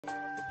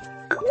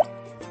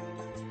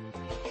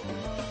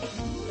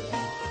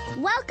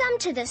Welcome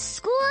to the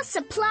School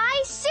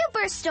Supply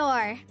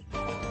Superstore.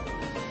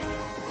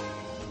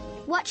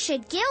 What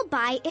should Gil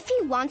buy if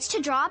he wants to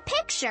draw a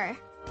picture?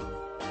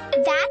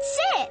 That's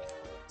it!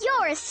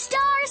 You're a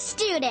star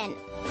student!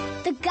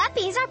 The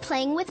guppies are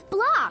playing with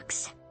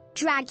blocks.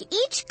 Drag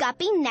each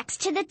guppy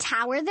next to the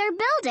tower they're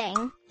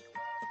building.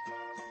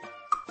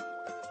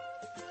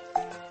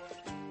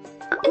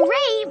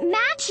 Great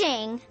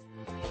matching!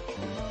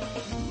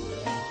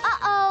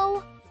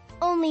 Uh-oh!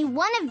 Only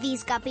one of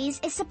these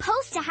guppies is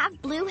supposed to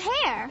have blue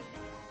hair.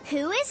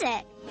 Who is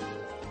it?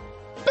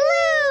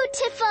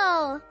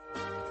 Beautiful!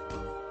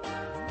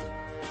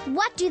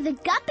 What do the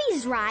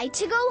guppies ride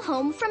to go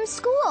home from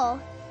school?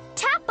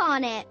 Tap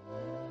on it.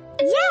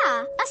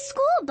 Yeah, a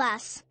school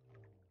bus.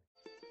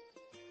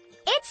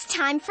 It's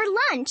time for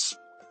lunch.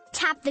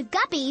 Tap the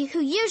guppy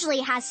who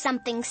usually has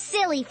something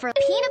silly for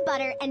peanut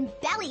butter and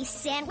belly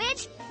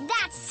sandwich.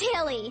 That's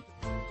silly.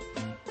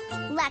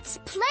 Let's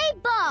play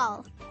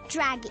ball.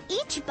 Drag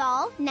each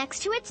ball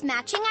next to its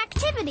matching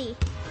activity.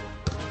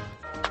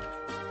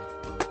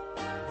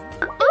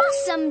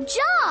 Awesome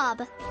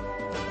job!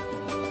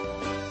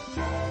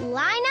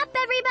 Line up,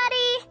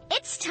 everybody!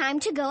 It's time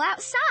to go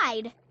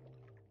outside.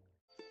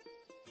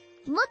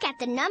 Look at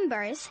the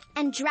numbers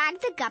and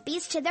drag the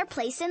guppies to their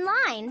place in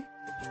line.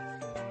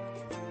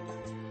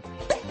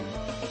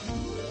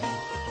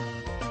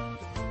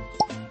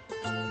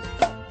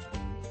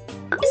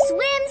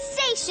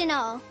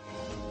 Swim-sational!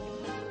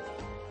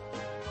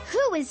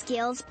 Who is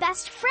Gil's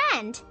best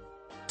friend?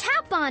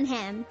 Tap on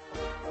him.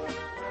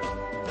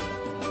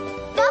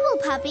 Bubble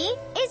Puppy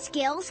is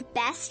Gil's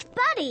best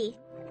buddy.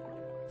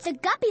 The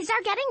guppies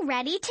are getting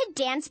ready to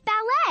dance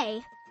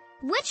ballet.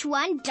 Which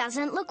one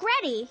doesn't look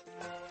ready?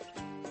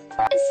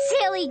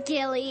 Silly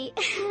Gilly.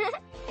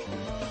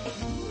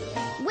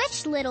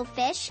 Which little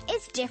fish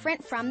is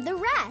different from the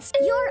rest?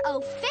 You're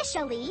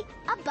officially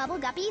a Bubble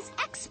Guppies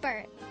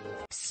expert.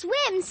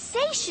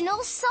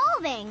 Swim-sational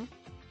solving.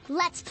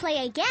 Let's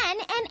play again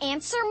and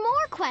answer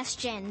more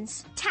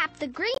questions. Tap the green